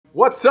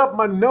What's up,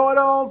 my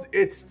know-it-alls?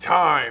 It's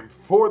time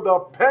for the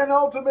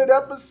penultimate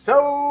episode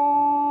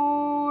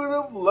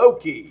of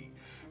Loki.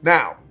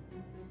 Now,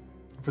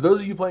 for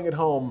those of you playing at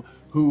home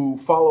who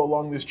follow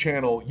along this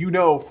channel, you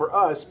know for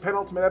us,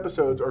 penultimate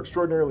episodes are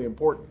extraordinarily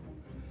important.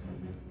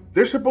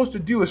 They're supposed to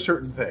do a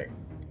certain thing,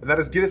 and that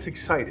is get us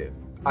excited.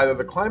 Either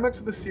the climax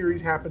of the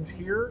series happens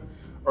here,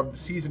 or the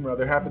season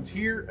rather happens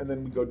here, and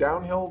then we go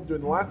downhill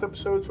during the last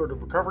episode, sort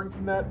of recovering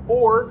from that,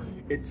 or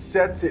it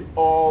sets it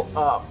all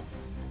up.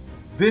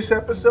 This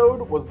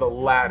episode was the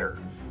latter.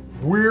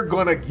 We're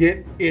gonna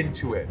get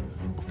into it.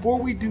 Before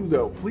we do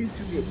though, please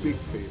do me a big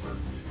favor.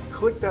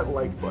 Click that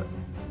like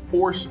button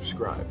or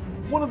subscribe.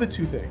 One of the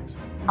two things.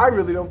 I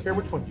really don't care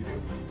which one you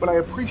do, but I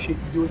appreciate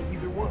you doing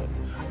either one.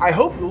 I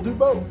hope you'll do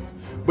both.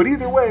 But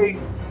either way,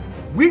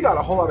 we got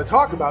a whole lot to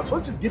talk about, so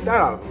let's just get that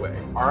out of the way,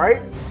 all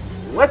right?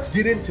 Let's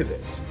get into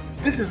this.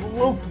 This is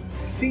Loki,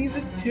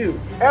 Season 2,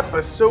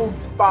 Episode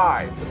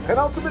 5, the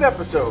penultimate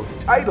episode,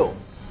 titled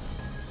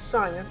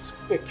Science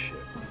Fiction.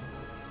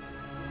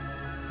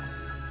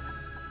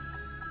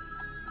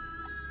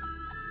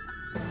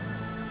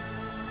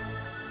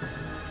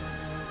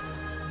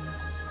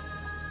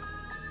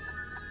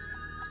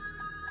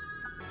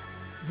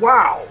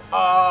 Wow.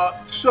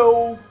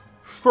 So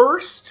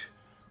first,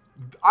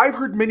 I've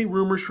heard many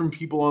rumors from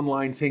people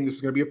online saying this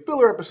was going to be a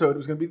filler episode. It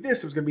was going to be this.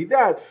 It was going to be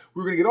that.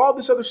 We were going to get all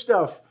this other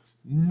stuff.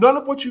 None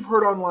of what you've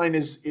heard online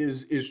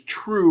is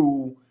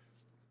true,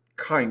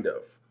 kind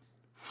of,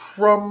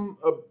 from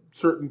a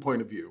certain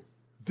point of view.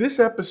 This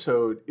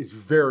episode is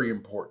very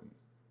important.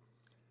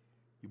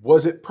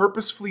 Was it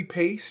purposefully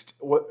paced?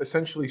 What,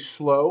 essentially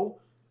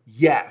slow?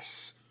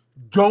 Yes.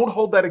 Don't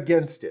hold that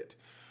against it.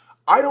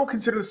 I don't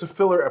consider this a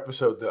filler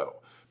episode,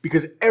 though,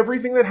 because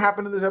everything that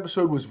happened in this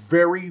episode was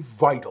very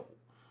vital.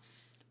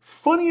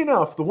 Funny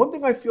enough, the one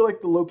thing I feel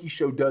like the Loki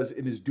show does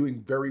and is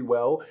doing very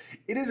well,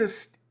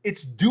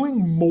 it's doing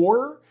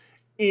more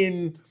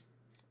in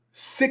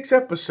 6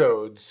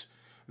 episodes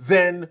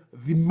than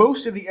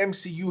most of the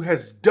MCU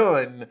has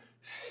done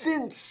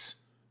since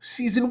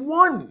season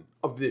 1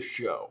 of this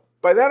show.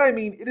 By that I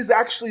mean, it is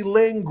actually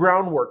laying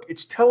groundwork.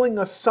 It's telling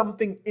us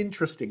something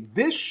interesting.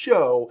 This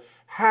show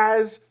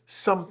has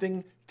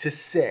something to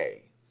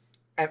say,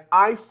 and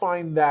I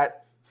find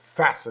that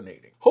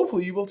fascinating.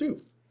 Hopefully you will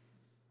too.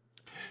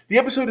 The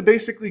episode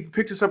basically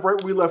picks us up right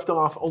where we left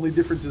off. Only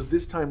difference is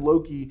this time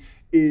Loki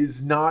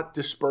is not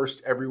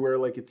dispersed everywhere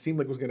like it seemed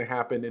like it was going to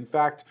happen. In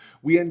fact,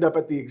 we end up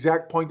at the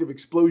exact point of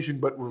explosion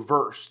but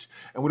reversed,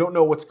 and we don't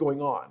know what's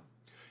going on.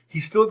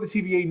 He's still at the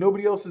TVA,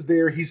 nobody else is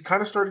there. He's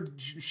kind of started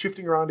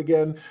shifting around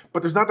again,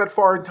 but there's not that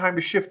far in time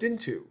to shift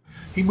into.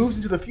 He moves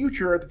into the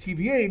future at the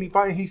TVA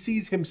and he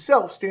sees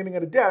himself standing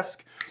at a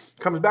desk,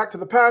 comes back to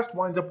the past,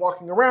 winds up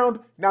walking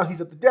around. Now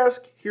he's at the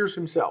desk, here's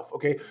himself,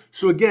 okay?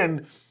 So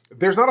again,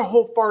 there's not a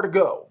whole far to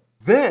go.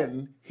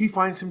 Then he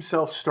finds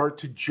himself start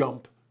to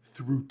jump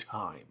through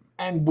time.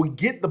 And we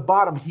get the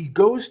bottom. He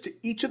goes to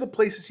each of the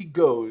places he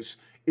goes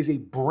is a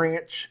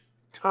branch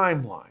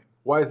timeline.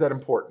 Why is that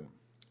important?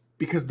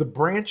 Because the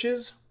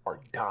branches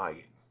are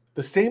dying.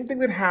 The same thing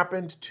that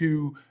happened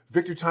to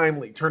Victor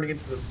Timely, turning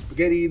into the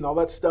spaghetti and all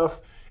that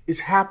stuff,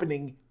 is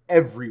happening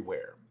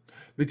everywhere.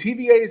 The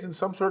TVA is in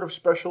some sort of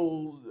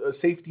special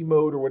safety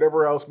mode or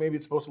whatever else. Maybe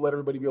it's supposed to let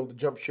everybody be able to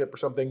jump ship or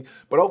something.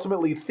 But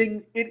ultimately,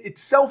 it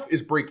itself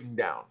is breaking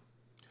down.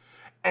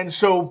 And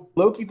so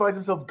Loki finds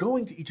himself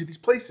going to each of these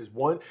places.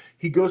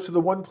 He goes to the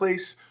one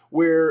place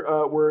where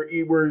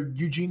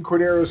Eugene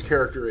Cordero's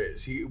character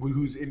is,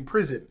 who's in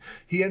prison.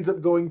 He ends up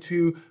going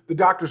to the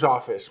doctor's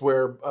office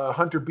where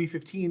Hunter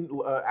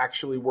B-15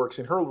 actually works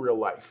in her real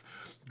life.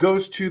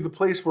 Goes to the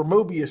place where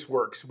Mobius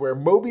works, where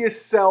Mobius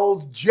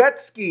sells jet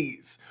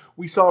skis.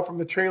 We saw from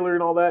the trailer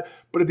and all that.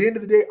 But at the end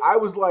of the day, I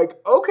was like,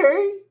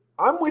 okay,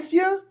 I'm with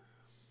you.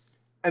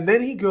 And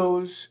then he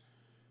goes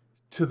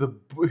to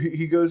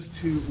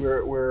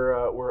where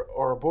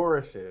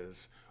Ouroboros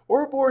is.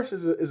 Ouroboros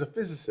is a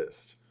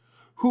physicist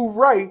who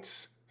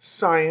writes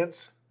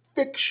science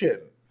fiction,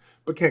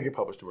 but can't get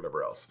published or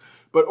whatever else.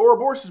 But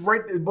Ouroboros is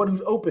the one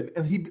who's open,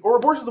 and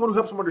Ouroboros is the one who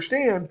helps him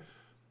understand.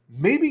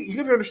 Maybe you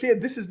have to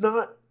understand this is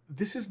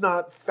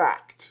not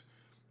fact.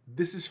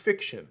 This is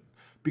fiction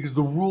because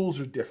the rules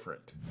are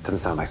different. Doesn't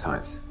sound like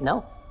science.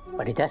 No,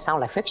 but it does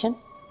sound like fiction.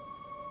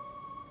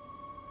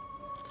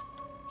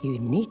 You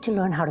need to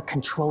learn how to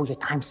control your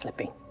time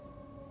slipping.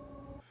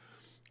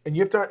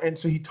 And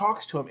so he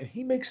talks to him, and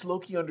he makes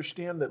Loki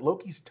understand that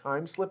Loki's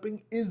time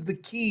slipping is the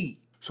key.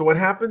 So what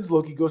happens?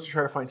 Loki goes to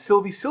try to find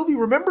Sylvie. Sylvie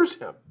remembers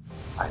him.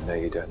 I know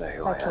you don't know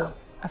who Loki, I am.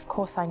 of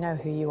course I know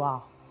who you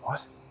are.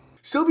 What?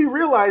 Sylvie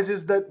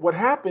realizes that what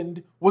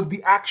happened was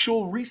the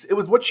actual it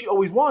was what she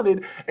always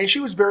wanted, and she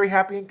was very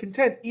happy and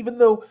content, even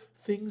though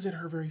things at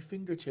her very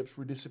fingertips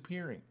were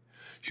disappearing.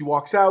 She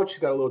walks out, she's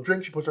got a little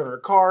drink, she puts it on her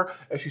car.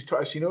 As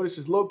she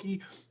notices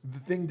Loki, the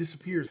thing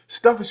disappears.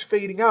 Stuff is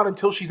fading out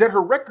until she's at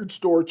her record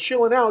store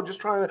chilling out, just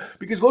trying to,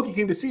 because Loki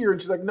came to see her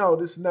and she's like, no,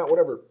 this is not,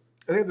 whatever.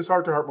 I think this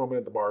heart-to-heart moment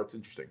at the bar, it's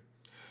interesting.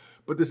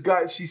 But this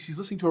guy, she's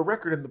listening to a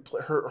record, and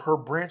her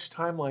branch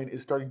timeline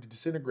is starting to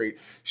disintegrate.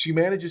 She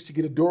manages to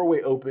get a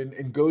doorway open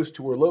and goes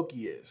to where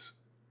Loki is.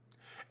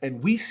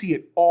 And we see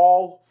it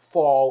all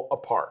fall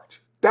apart.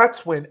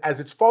 That's when, as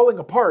it's falling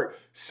apart,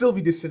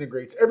 Sylvie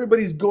disintegrates.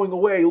 Everybody's going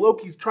away.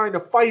 Loki's trying to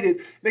fight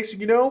it. Next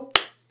thing you know,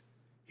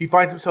 he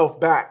finds himself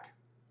back.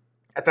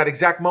 At that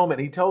exact moment,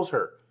 he tells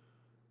her,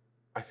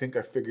 I think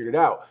I figured it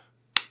out.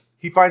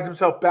 He finds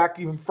himself back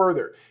even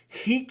further.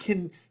 He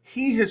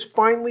has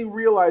finally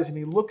realized, and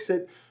he looks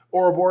at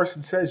Ouroboros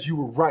and says, you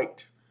were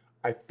right.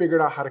 I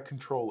figured out how to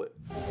control it.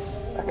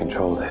 I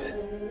controlled it.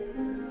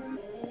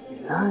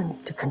 You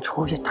learned to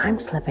control your time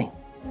slipping.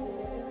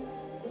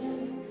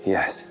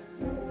 Yes.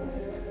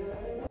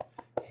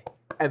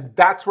 And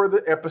that's where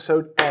the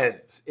episode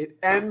ends. It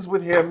ends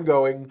with him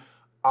going,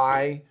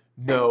 I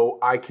know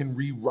I can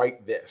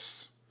rewrite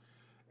this.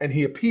 And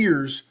he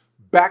appears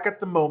back at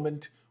the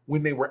moment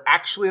when they were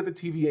actually at the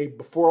TVA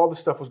before all the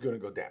stuff was going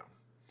to go down.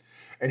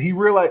 And he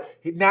realized,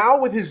 now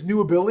with his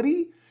new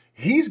ability,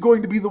 he's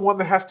going to be the one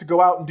that has to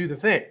go out and do the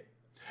thing.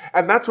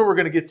 And that's what we're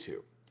going to get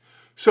to.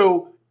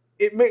 So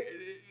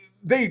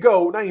there you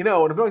go. Now you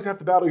know. And if knowing's half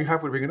the battle, you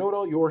have to bring a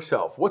know-it-all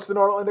yourself. What's the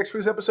know-it-all index for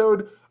this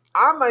episode?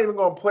 I'm not even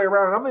going to play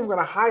around, and I'm not even going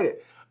to hide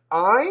it.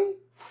 I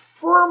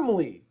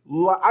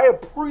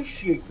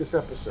appreciate this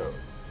episode.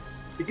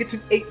 It gets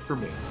an 8 for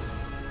me.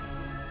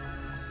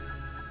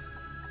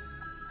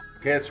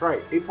 Okay, that's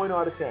right. 8.0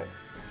 out of 10.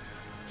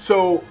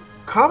 So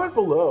comment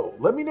below.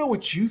 Let me know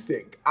what you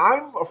think.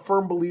 I'm a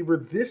firm believer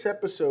this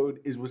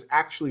episode was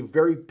actually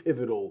very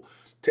pivotal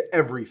to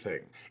everything.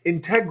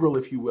 Integral,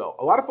 if you will.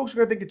 A lot of folks are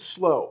going to think it's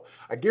slow.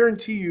 I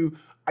guarantee you,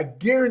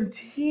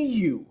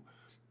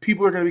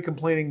 people are going to be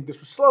complaining, this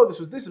was slow, this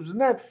was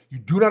that. You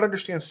do not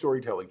understand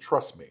storytelling.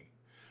 Trust me.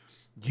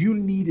 You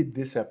needed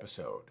this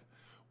episode.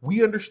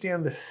 We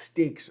understand the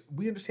stakes.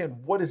 We understand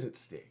what is at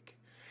stake.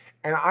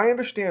 And I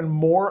understand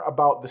more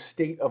about the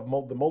state of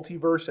the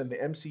multiverse and the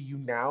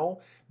MCU now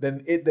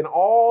than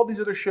all these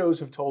other shows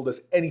have told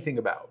us anything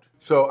about.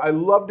 So I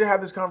love to have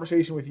this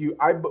conversation with you.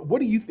 What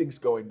do you think is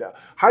going down?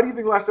 How do you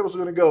think last episode is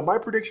going to go? My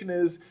prediction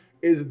is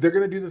they're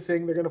going to do the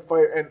thing. They're going to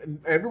fight. And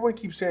everyone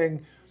keeps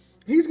saying,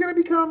 he's going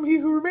to become He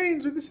Who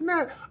Remains or this and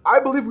that. I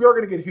believe we are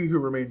going to get He Who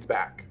Remains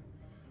back.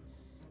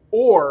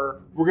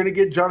 Or we're going to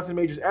get Jonathan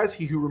Majors as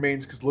He Who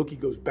Remains because Loki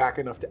goes back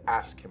enough to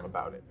ask him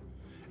about it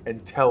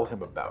and tell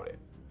him about it.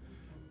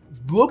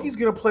 Loki's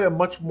going to play a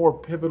much more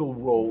pivotal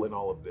role in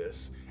all of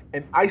this.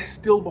 And I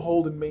still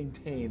behold and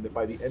maintain that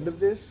by the end of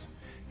this,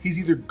 he's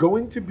either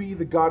going to be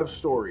the God of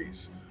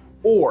stories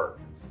or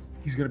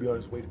he's going to be on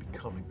his way to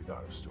becoming the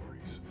God of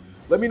stories.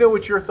 Let me know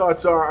what your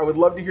thoughts are. I would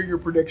love to hear your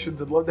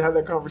predictions. I'd love to have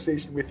that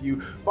conversation with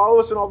you. Follow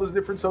us on all those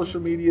different social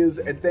medias.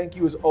 And thank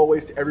you as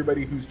always to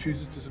everybody who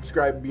chooses to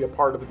subscribe and be a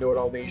part of the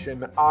Know-It-All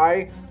Nation.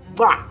 I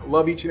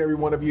love each and every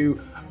one of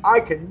you. I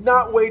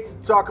cannot wait to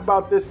talk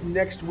about this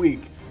next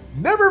week.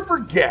 Never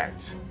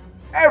forget,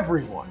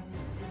 everyone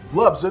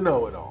loves a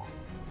know-it-all.